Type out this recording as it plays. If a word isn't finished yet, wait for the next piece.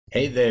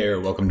Hey there,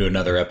 welcome to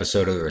another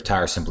episode of the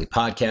Retire Simply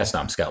podcast.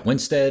 I'm Scott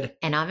Winstead.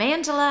 And I'm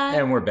Angela.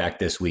 And we're back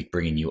this week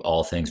bringing you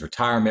all things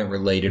retirement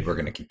related. We're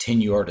going to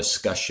continue our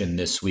discussion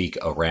this week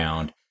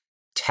around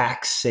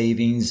tax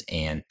savings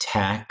and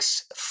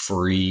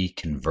tax-free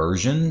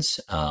conversions,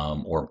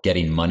 or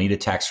getting money to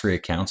tax-free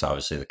accounts.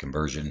 Obviously, the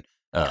conversion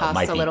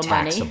might be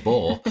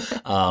taxable,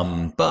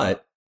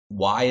 but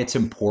why it's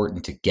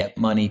important to get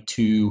money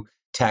to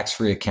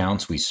tax-free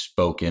accounts. We've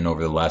spoken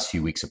over the last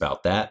few weeks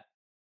about that.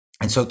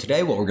 And so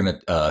today what we're going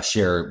to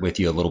share with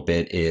you a little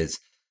bit is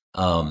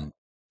some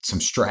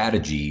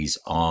strategies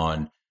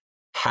on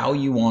how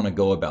you want to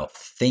go about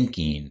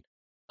thinking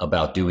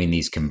about doing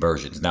these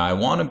conversions. Now, I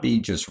want to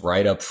be just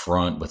right up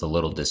front with a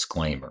little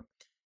disclaimer.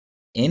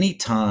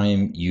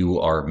 Anytime you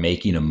are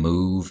making a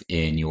move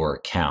in your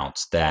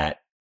accounts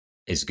that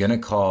is going to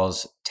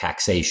cause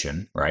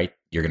taxation, right?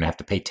 You're going to have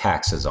to pay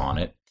taxes on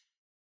it.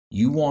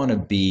 You want to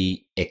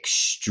be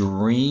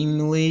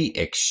extremely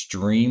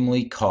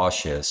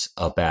cautious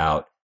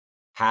about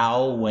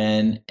how,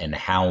 when, and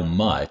how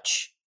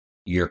much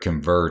you're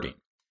converting.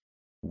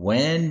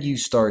 When you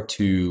start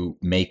to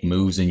make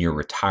moves in your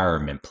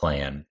retirement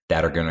plan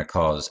that are going to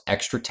cause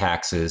extra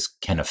taxes,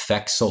 can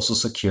affect Social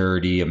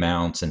Security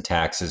amounts and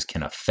taxes,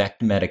 can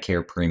affect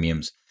Medicare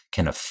premiums,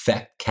 can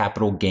affect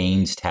capital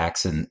gains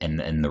tax and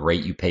the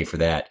rate you pay for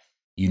that,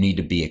 you need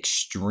to be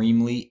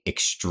extremely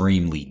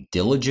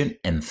diligent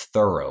and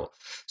thorough.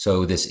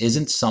 So this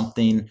isn't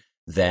something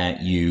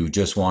that you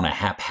just want to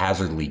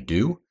haphazardly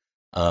do.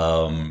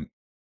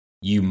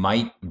 You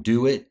might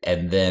do it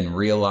and then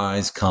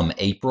realize come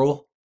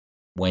April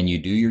when you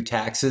do your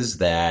taxes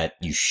that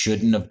you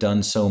shouldn't have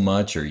done so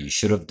much or you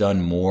should have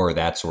done more,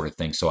 that sort of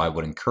thing. So I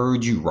would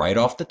encourage you right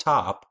off the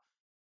top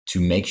to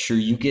make sure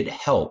you get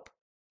help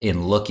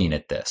in looking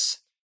at this.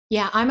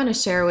 Yeah, I'm going to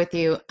share with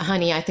you,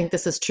 honey, I think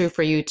this is true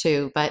for you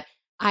too, but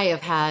I have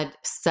had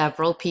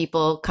several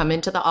people come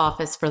into the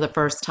office for the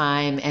first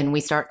time and we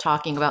start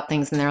talking about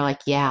things and they're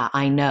like, yeah,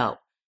 I know.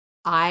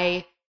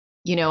 I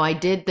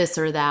did this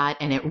or that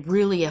and it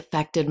really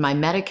affected my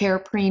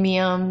Medicare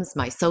premiums.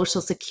 My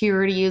Social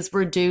Security is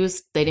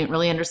reduced. They didn't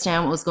really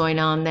understand what was going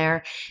on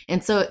there.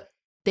 And so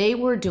they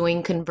were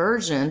doing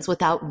conversions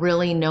without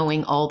really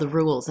knowing all the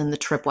rules and the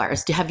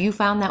tripwires. Have you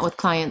found that with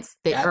clients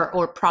that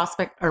or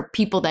prospect or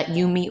people that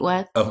you meet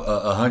with?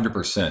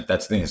 100%.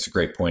 That's a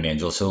great point,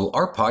 Angela. So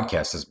our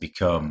podcast has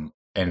become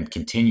and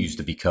continues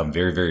to become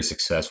very, very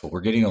successful. We're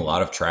getting a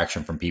lot of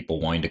traction from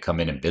people wanting to come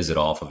in and visit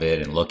off of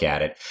it and look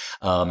at it.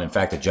 In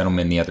fact, a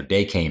gentleman the other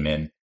day came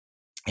in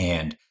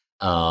and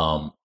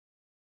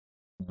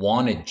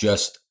wanted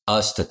just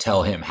us to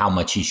tell him how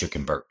much he should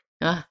convert.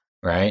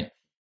 Right.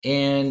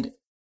 And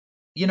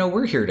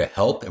we're here to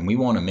help and we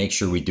want to make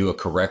sure we do it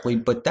correctly,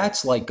 but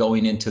that's like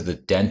going into the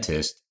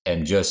dentist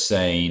and just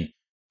saying,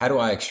 how do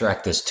I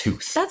extract this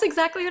tooth? That's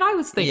exactly what I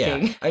was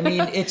thinking. Yeah. I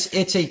mean,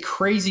 it's a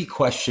crazy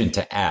question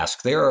to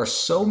ask. There are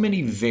so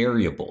many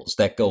variables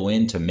that go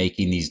into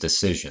making these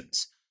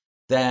decisions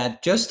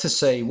that just to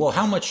say, well,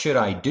 how much should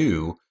I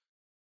do?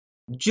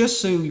 Just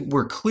so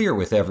we're clear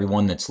with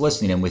everyone that's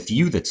listening and with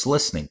you that's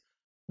listening,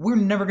 we're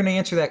never going to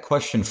answer that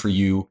question for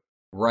you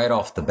right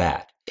off the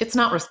bat. It's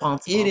not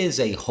responsible. It is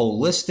a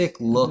holistic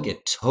look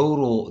at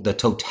the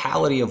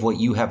totality of what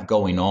you have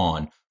going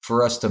on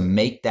for us to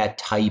make that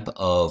type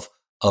of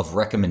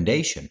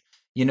recommendation.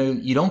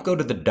 You don't go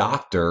to the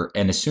doctor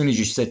and as soon as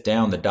you sit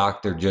down, the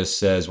doctor just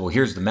says, well,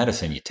 here's the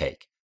medicine you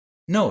take.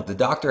 No, the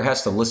doctor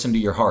has to listen to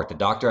your heart. The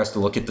doctor has to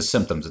look at the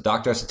symptoms. The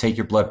doctor has to take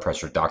your blood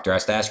pressure. The doctor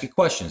has to ask you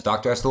questions. The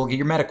doctor has to look at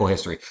your medical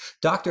history.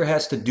 The doctor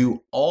has to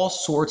do all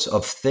sorts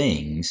of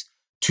things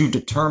to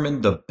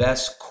determine the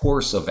best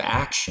course of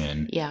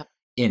action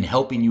in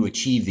helping you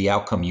achieve the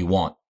outcome you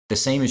want. The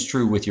same is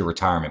true with your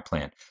retirement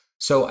plan.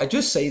 So I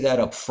just say that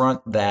up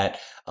front that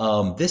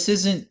this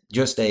isn't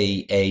just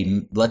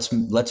a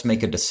let's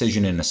make a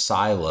decision in a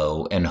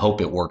silo and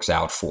hope it works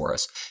out for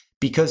us.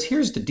 Because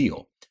here's the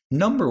deal.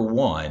 Number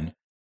one,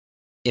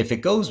 if it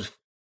goes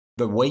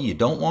the way you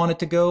don't want it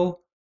to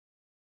go,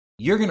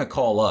 you're going to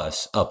call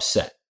us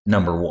upset,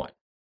 number one.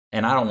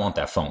 And I don't want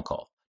that phone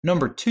call.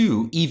 Number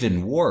two,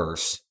 even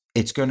worse,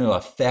 it's going to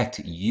affect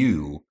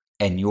you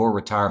and your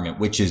retirement,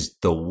 which is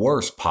the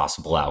worst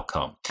possible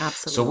outcome.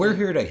 Absolutely. So we're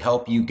here to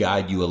help you,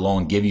 guide you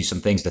along, give you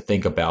some things to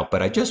think about.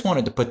 But I just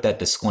wanted to put that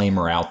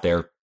disclaimer out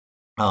there,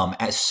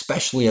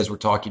 especially as we're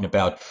talking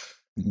about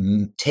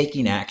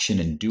taking action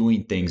and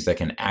doing things that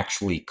can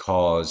actually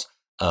cause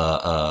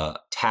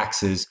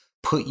taxes,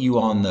 put you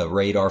on the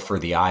radar for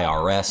the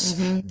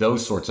IRS,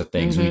 those sorts of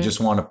things. We just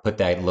want to put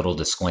that little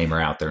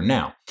disclaimer out there.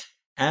 Now,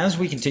 as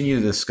we continue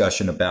the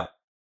discussion about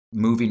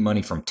moving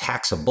money from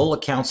taxable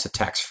accounts to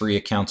tax-free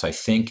accounts, I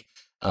think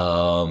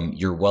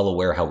you're well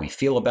aware how we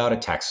feel about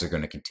it. Taxes are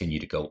going to continue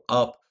to go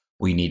up.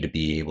 We need to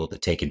be able to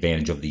take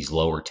advantage of these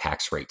lower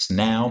tax rates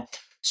now.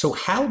 So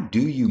how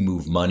do you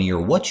move money,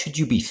 or what should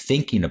you be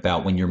thinking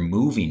about when you're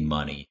moving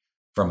money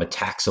from a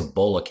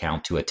taxable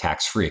account to a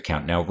tax-free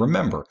account? Now,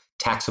 remember,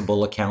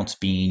 taxable accounts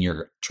being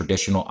your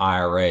traditional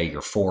IRA,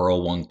 your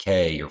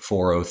 401k, your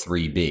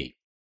 403b.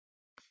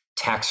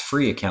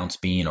 tax-free accounts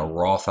being a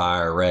Roth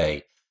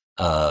IRA,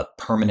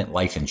 permanent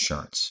life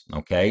insurance.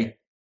 Okay.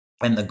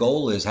 And the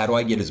goal is, how do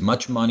I get as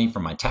much money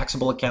from my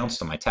taxable accounts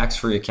to my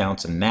tax-free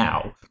accounts and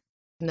now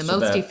in the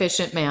most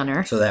efficient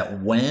manner, so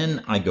that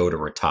when I go to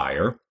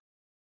retire,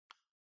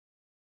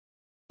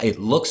 it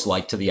looks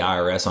like to the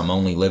IRS I'm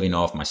only living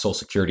off my Social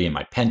Security and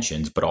my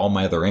pensions, but all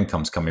my other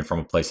income's coming from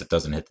a place that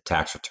doesn't hit the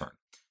tax return.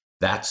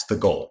 That's the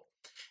goal.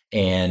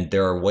 And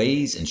there are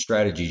ways and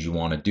strategies you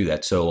want to do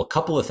that. So a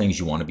couple of things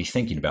you want to be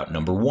thinking about.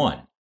 Number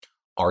one,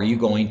 are you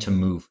going to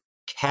move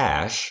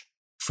cash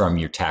from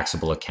your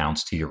taxable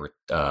accounts to your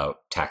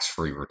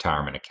tax-free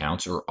retirement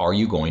accounts, or are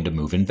you going to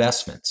move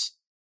investments?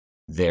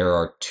 There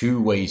are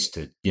two ways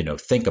to,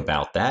 think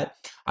about that.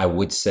 I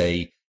would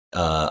say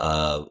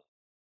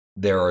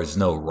there is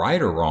no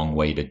right or wrong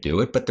way to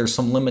do it, but there's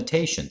some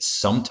limitations.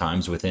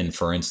 Sometimes within,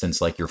 for instance,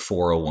 like your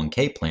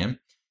 401k plan,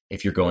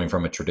 if you're going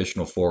from a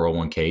traditional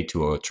 401k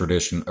to a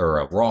traditional or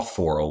a Roth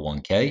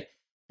 401k,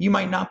 you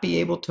might not be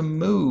able to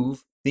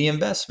move the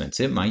investments.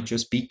 It might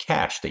just be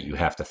cash that you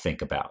have to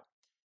think about.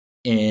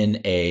 In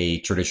a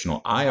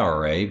traditional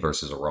IRA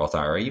versus a Roth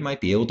IRA, you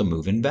might be able to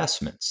move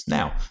investments.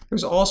 Now,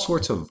 there's all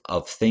sorts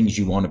of things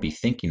you want to be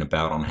thinking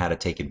about on how to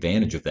take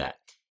advantage of that.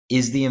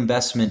 Is the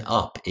investment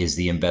up? Is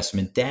the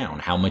investment down?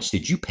 How much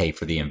did you pay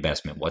for the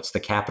investment? What's the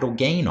capital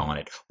gain on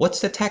it? What's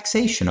the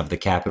taxation of the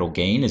capital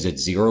gain? Is it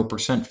 0%,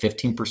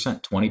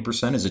 15%,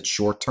 20%? Is it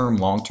short-term,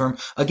 long-term?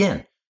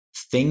 Again,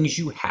 things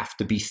you have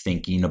to be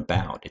thinking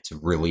about. It's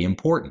really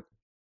important.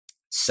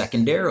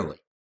 Secondarily,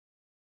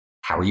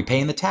 how are you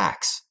paying the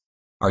tax?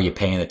 Are you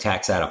paying the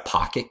tax out of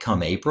pocket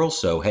come April?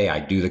 So, hey, I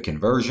do the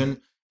conversion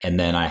and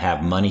then I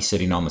have money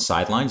sitting on the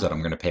sidelines that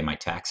I'm going to pay my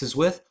taxes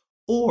with?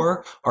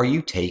 Or are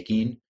you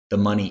taking the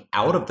money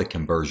out of the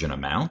conversion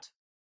amount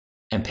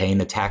and paying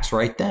the tax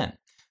right then?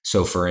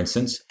 So, for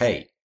instance,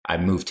 hey, I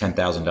moved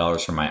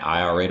 $10,000 from my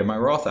IRA to my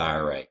Roth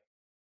IRA.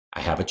 I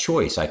have a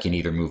choice. I can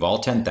either move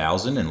all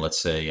 $10,000 and let's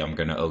say I'm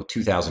going to owe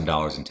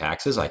 $2,000 in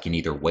taxes. I can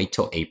either wait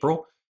till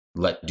April,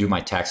 do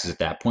my taxes at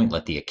that point,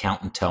 let the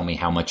accountant tell me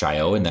how much I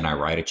owe, and then I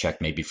write a check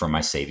maybe from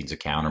my savings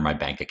account or my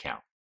bank account.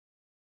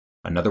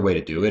 Another way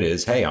to do it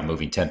is, hey, I'm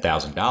moving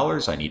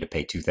 $10,000. I need to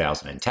pay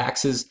 $2,000 in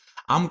taxes.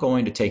 I'm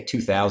going to take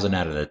 $2,000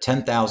 out of the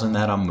 $10,000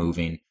 that I'm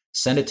moving,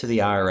 send it to the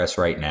IRS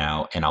right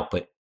now, and I'll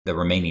put the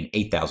remaining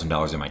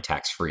 $8,000 in my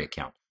tax-free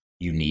account.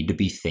 You need to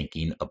be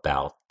thinking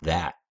about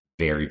that.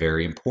 Very,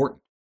 very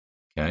important.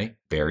 Okay,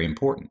 very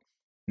important.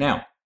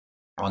 Now,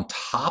 on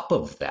top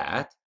of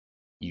that,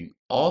 you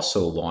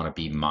also want to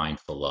be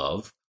mindful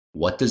of,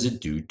 what does it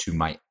do to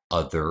my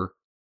other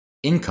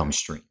income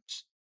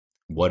streams?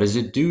 What does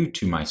it do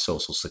to my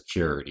Social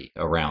Security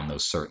around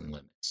those certain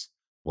limits?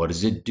 What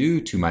does it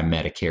do to my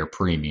Medicare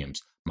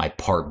premiums, my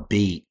Part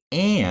B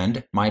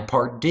and my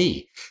Part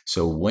D?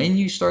 So when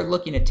you start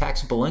looking at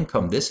taxable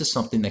income, this is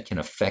something that can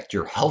affect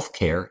your health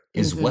care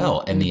as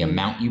well, and the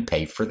amount you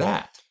pay for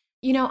that.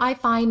 I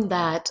find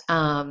that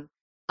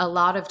a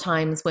lot of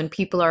times when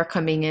people are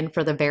coming in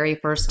for the very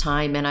first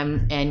time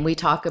and we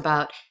talk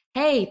about,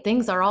 hey,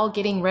 things are all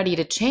getting ready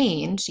to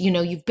change.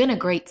 You've been a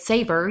great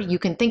saver. You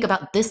can think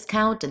about this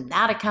account and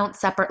that account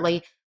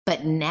separately.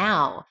 But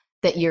now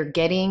that you're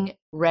getting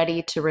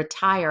ready to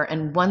retire,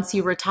 and once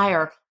you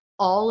retire,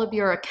 all of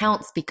your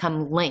accounts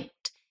become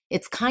linked.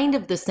 It's kind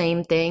of the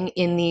same thing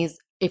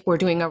if we're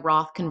doing a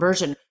Roth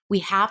conversion. We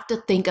have to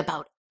think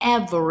about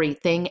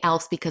everything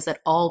else because it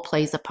all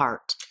plays a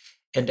part.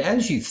 And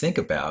as you think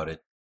about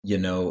it,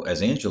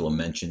 as Angela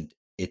mentioned,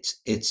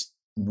 it's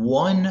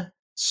one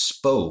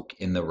spoke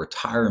in the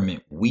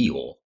retirement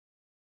wheel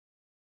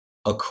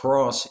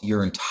across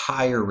your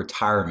entire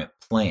retirement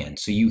plan.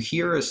 So you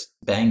hear us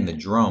bang the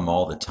drum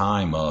all the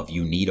time of,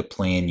 you need a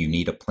plan, you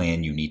need a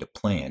plan, you need a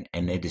plan.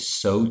 And it is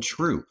so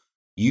true.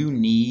 You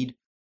need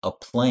a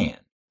plan,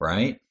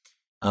 right?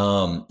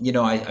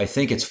 I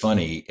think it's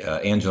funny,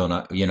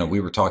 Angela and I, we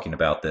were talking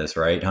about this,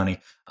 right, honey?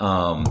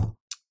 About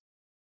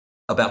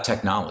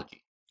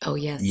technology. Oh,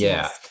 yes.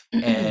 Yeah.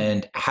 Yes.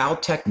 And how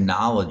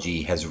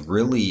technology has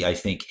really, I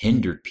think,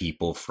 hindered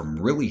people from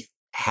really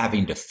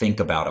having to think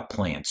about a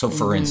plan. So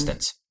for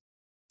instance,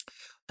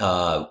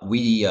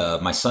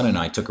 my son and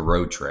I took a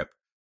road trip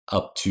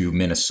up to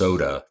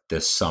Minnesota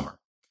this summer,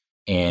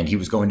 and he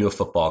was going to a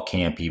football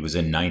camp. He was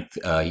in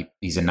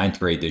he's in ninth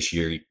grade this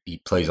year. He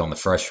plays on the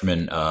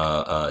freshman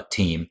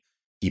team.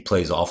 He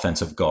plays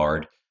offensive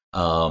guard.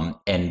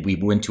 And we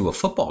went to a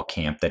football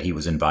camp that he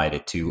was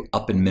invited to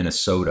up in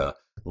Minnesota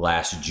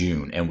last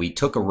June. And we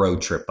took a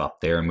road trip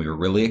up there and we were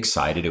really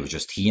excited. It was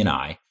just he and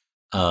I.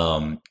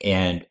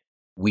 And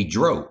we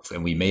drove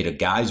and we made a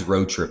guy's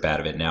road trip out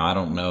of it. Now, I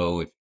don't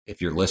know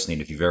if you're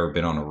listening, if you've ever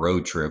been on a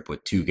road trip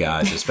with two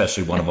guys,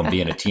 especially one of them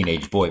being a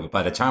teenage boy. But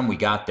by the time we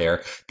got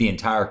there, the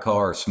entire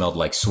car smelled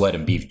like sweat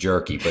and beef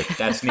jerky. But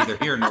that's neither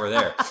here nor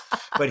there.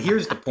 But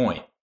here's the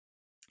point.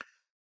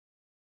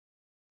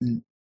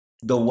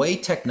 The way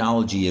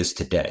technology is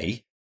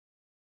today,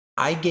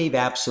 I gave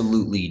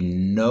absolutely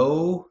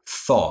no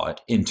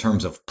thought in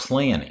terms of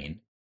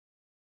planning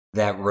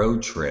that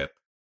road trip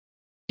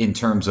in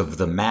terms of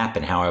the map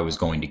and how I was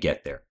going to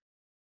get there.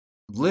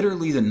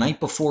 literally the night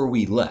before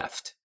we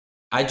left,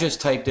 I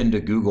just typed into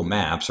Google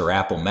Maps or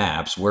Apple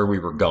Maps where we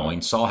were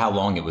going, saw how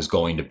long it was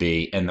going to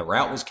be, and the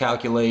route was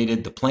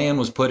calculated, the plan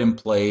was put in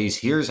place,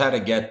 here's how to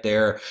get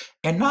there.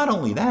 And not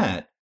only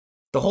that,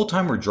 the whole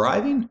time we're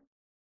driving,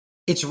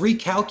 it's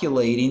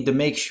recalculating to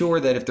make sure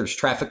that if there's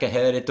traffic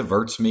ahead, it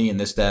diverts me and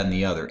this, that, and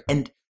the other.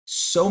 And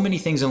so many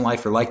things in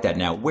life are like that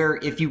now, where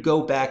if you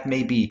go back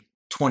maybe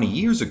 20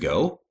 years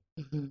ago,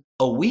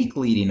 a week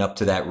leading up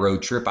to that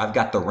road trip, I've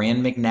got the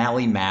Rand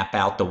McNally map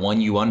out, the one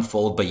you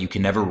unfold, but you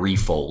can never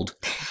refold.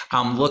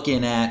 I'm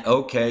looking at,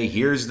 okay,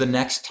 here's the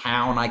next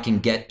town I can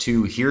get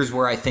to. Here's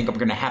where I think I'm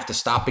going to have to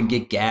stop and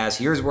get gas.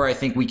 Here's where I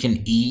think we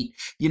can eat.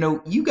 You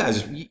know, you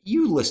guys,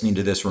 you listening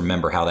to this,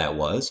 remember how that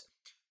was.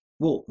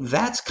 Well,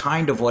 that's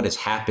kind of what has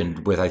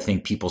happened with, I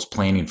think, people's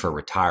planning for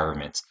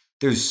retirements.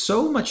 There's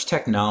so much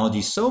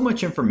technology, so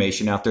much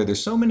information out there.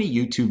 There's so many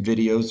YouTube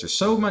videos. There's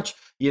so much,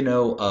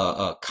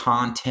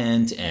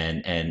 content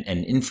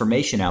and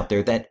information out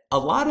there that a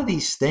lot of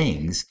these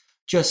things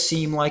just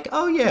seem like,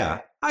 oh yeah,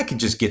 I could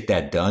just get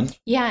that done.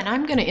 Yeah, and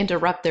I'm going to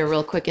interrupt there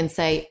real quick and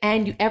say,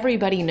 and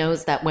everybody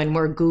knows that when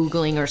we're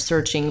Googling or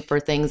searching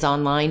for things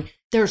online,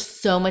 there's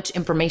so much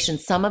information.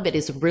 Some of it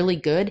is really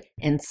good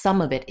and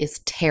some of it is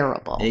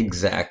terrible.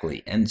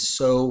 Exactly. And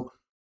so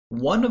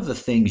one of the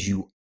things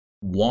you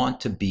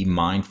want to be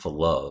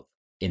mindful of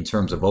in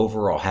terms of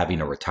overall having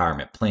a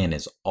retirement plan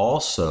is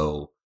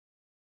also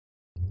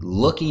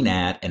looking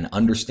at and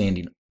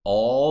understanding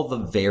all the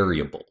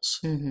variables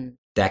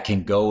that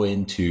can go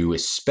into,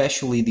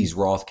 especially these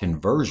Roth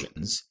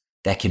conversions,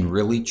 that can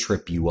really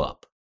trip you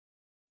up.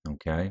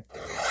 Okay.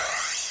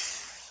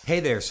 Hey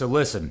there. So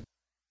listen,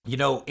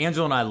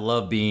 Angela and I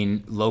love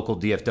being local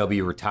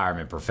DFW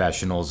retirement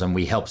professionals, and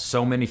we help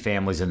so many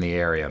families in the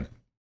area.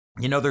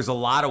 There's a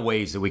lot of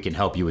ways that we can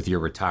help you with your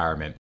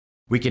retirement.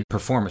 We can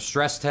perform a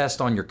stress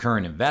test on your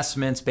current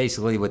investments.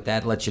 Basically, what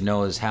that lets you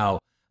know is how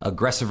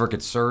aggressive or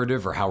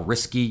conservative or how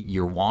risky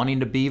you're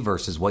wanting to be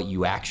versus what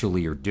you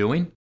actually are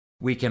doing.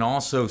 We can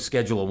also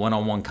schedule a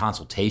one-on-one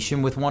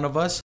consultation with one of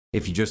us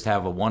if you just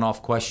have a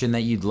one-off question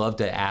that you'd love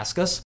to ask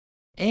us.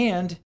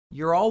 And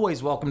you're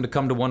always welcome to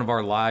come to one of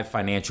our live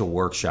financial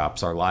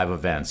workshops, our live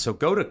events. So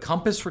go to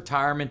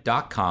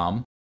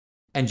compassretirement.com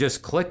and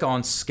just click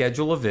on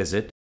schedule a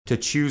visit to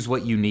choose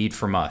what you need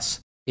from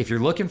us. If you're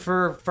looking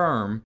for a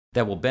firm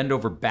that will bend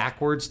over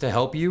backwards to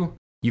help you,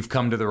 you've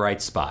come to the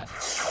right spot.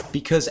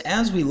 Because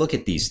as we look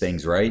at these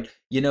things, right,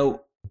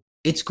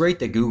 it's great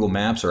that Google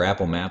Maps or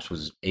Apple Maps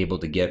was able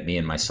to get me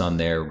and my son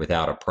there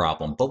without a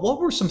problem. But what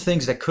were some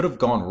things that could have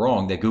gone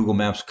wrong that Google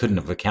Maps couldn't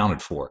have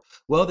accounted for?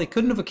 Well, they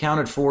couldn't have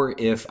accounted for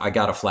if I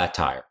got a flat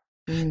tire.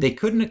 They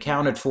couldn't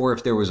accounted for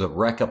if there was a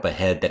wreck up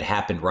ahead that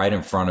happened right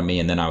in front of me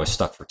and then I was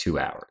stuck for 2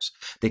 hours.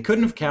 They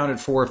couldn't have accounted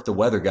for if the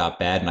weather got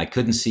bad and I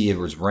couldn't see it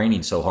was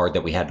raining so hard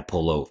that we had to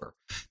pull over.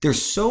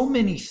 There's so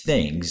many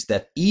things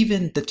that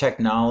even the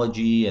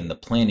technology and the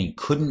planning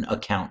couldn't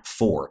account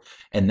for.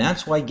 And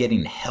that's why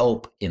getting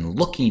help in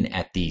looking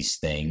at these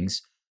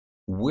things,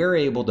 we're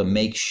able to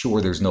make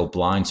sure there's no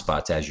blind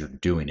spots as you're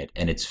doing it.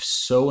 And it's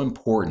so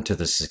important to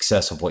the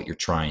success of what you're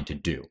trying to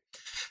do.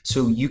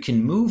 So you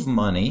can move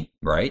money,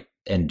 right,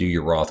 and do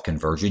your Roth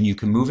conversion. You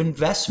can move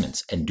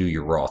investments and do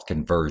your Roth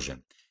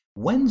conversion.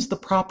 When's the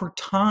proper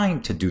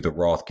time to do the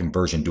Roth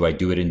conversion? Do I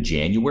do it in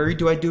January?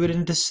 Do I do it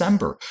in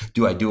December?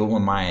 Do I do it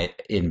when my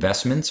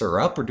investments are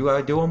up, or do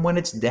I do them when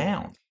it's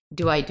down?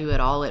 Do I do it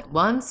all at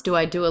once? Do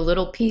I do a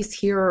little piece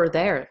here or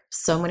there?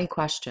 So many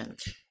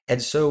questions.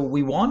 And so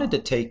we wanted to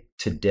take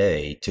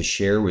today to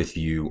share with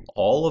you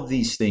all of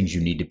these things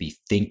you need to be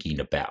thinking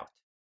about.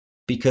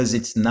 Because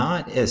it's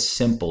not as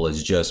simple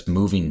as just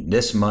moving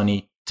this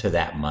money to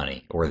that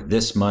money or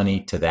this money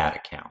to that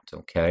account,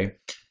 okay?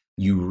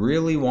 You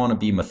really want to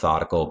be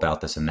methodical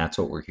about this, and that's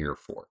what we're here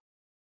for.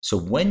 So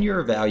when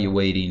you're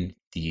evaluating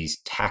these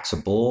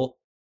taxable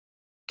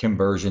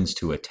conversions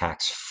to a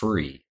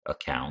tax-free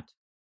account,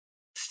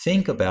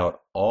 think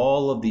about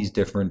all of these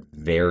different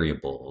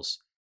variables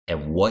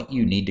and what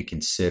you need to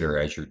consider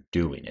as you're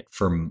doing it.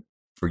 For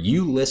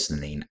you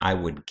listening, I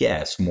would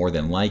guess more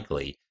than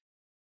likely,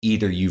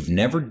 either you've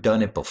never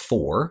done it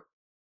before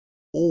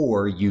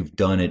or you've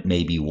done it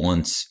maybe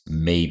once,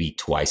 maybe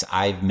twice.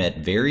 I've met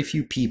very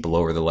few people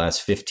over the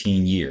last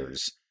 15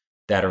 years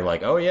that are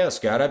like, oh yeah,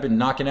 Scott, I've been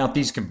knocking out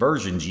these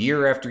conversions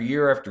year after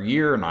year after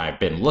year, and I've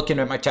been looking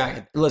at my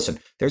tax. Listen,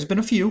 there's been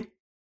a few,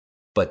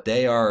 but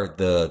they are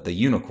the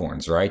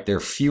unicorns, right? They're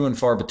few and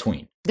far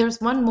between.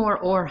 There's one more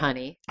or,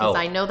 honey, because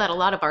I know that a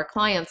lot of our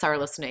clients are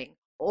listening.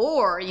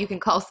 Or you can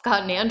call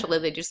Scott and Angela.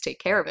 They just take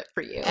care of it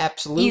for you.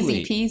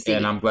 Absolutely. Easy peasy.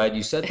 And I'm glad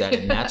you said that.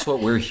 And that's what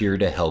we're here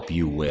to help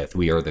you with.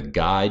 We are the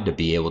guide to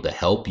be able to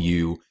help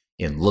you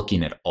in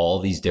looking at all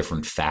these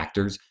different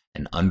factors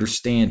and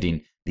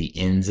understanding the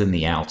ins and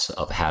the outs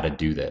of how to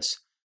do this.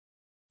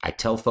 I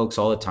tell folks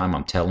all the time,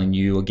 I'm telling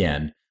you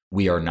again,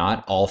 we are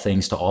not all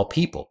things to all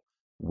people.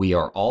 We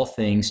are all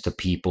things to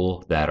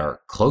people that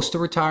are close to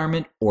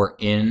retirement or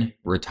in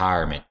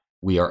retirement.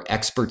 We are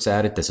experts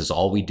at it. This is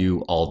all we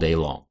do all day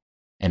long.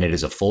 And it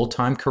is a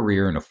full-time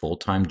career and a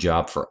full-time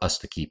job for us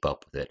to keep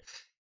up with it.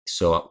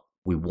 So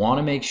we want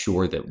to make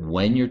sure that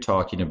when you're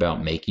talking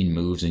about making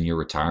moves in your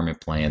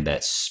retirement plan, that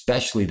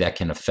especially that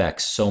can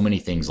affect so many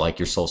things like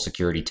your Social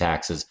Security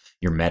taxes,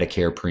 your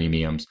Medicare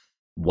premiums,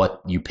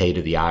 what you pay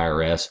to the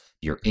IRS,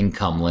 your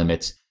income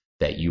limits,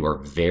 that you are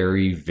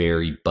very,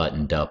 very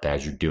buttoned up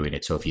as you're doing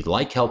it. So if you'd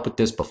like help with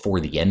this before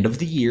the end of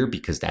the year,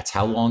 because that's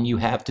how long you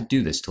have to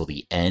do this till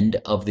the end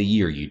of the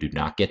year, you do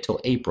not get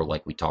till April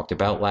like we talked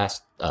about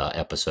last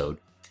episode,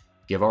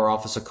 give our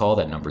office a call.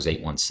 That number is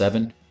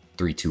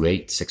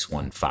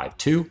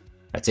 817-328-6152.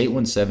 That's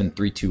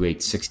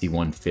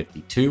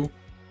 817-328-6152.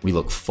 We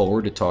look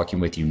forward to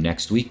talking with you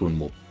next week when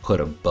we'll put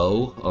a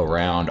bow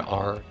around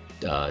our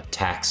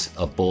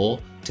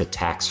taxable to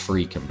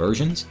tax-free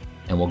conversions.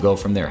 And we'll go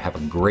from there. Have a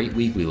great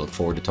week. We look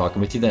forward to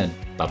talking with you then.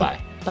 Bye-bye.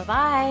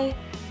 Bye-bye.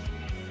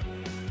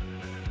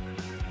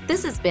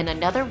 This has been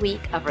another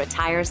week of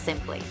Retire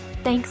Simply.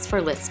 Thanks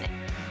for listening.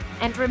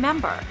 And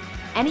remember,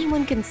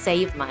 anyone can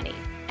save money,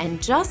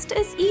 and just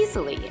as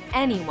easily,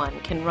 anyone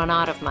can run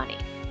out of money.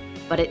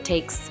 But it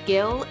takes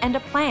skill and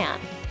a plan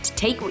to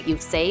take what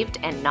you've saved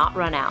and not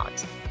run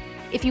out.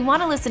 If you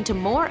want to listen to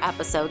more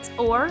episodes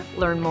or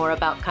learn more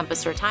about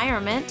Compass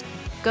Retirement,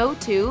 go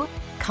to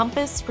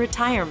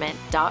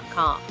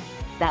compassretirement.com.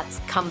 That's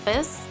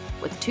Compass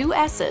with 2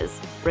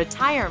 S's,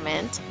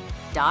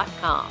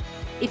 retirement.com.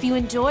 If you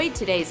enjoyed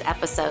today's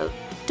episode,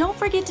 don't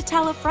forget to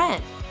tell a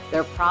friend.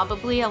 They're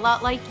probably a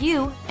lot like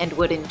you and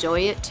would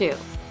enjoy it too.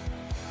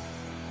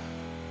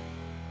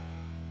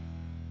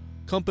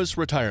 Compass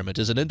Retirement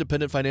is an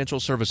independent financial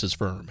services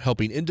firm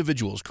helping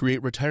individuals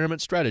create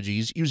retirement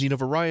strategies using a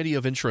variety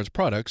of insurance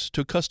products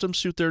to custom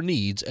suit their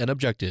needs and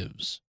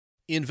objectives.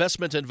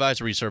 Investment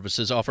advisory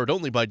services offered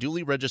only by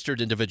duly registered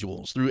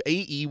individuals through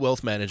AE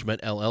Wealth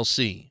Management,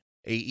 LLC.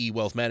 AE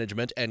Wealth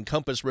Management and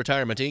Compass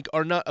Retirement, Inc.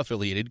 are not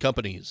affiliated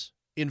companies.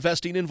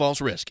 Investing involves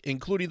risk,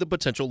 including the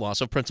potential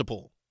loss of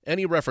principal.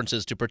 Any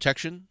references to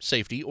protection,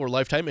 safety, or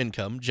lifetime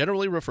income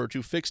generally refer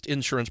to fixed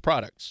insurance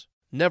products,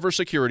 never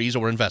securities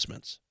or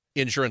investments.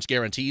 Insurance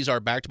guarantees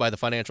are backed by the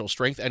financial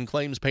strength and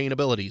claims-paying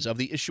abilities of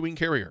the issuing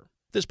carrier.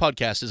 This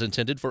podcast is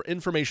intended for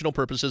informational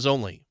purposes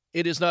only.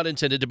 It is not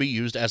intended to be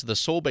used as the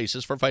sole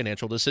basis for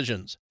financial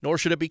decisions, nor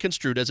should it be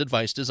construed as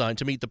advice designed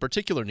to meet the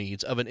particular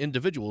needs of an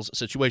individual's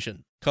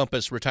situation.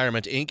 Compass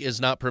Retirement, Inc.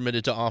 is not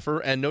permitted to offer,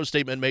 and no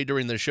statement made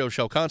during this show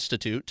shall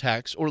constitute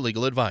tax or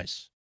legal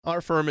advice. Our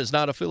firm is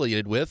not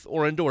affiliated with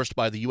or endorsed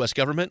by the U.S.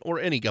 government or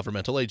any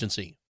governmental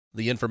agency.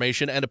 The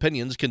information and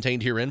opinions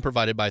contained herein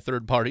provided by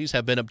third parties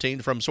have been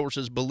obtained from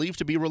sources believed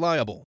to be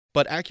reliable,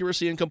 but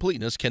accuracy and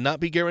completeness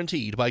cannot be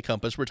guaranteed by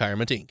Compass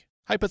Retirement, Inc.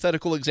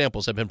 Hypothetical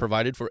examples have been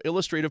provided for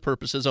illustrative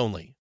purposes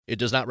only. It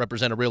does not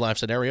represent a real-life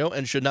scenario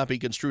and should not be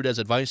construed as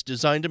advice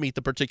designed to meet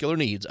the particular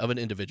needs of an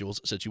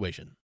individual's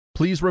situation.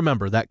 Please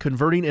remember that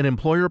converting an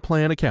employer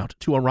plan account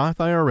to a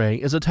Roth IRA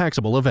is a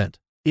taxable event.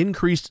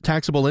 Increased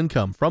taxable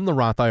income from the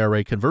Roth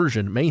IRA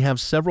conversion may have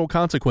several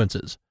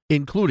consequences,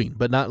 including,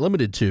 but not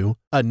limited to,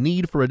 a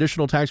need for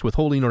additional tax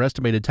withholding or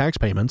estimated tax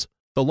payments,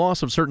 the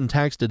loss of certain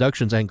tax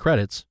deductions and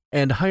credits,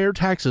 and higher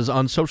taxes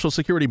on Social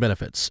Security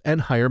benefits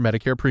and higher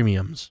Medicare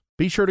premiums.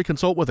 Be sure to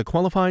consult with a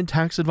qualified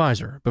tax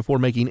advisor before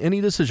making any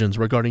decisions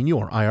regarding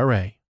your IRA.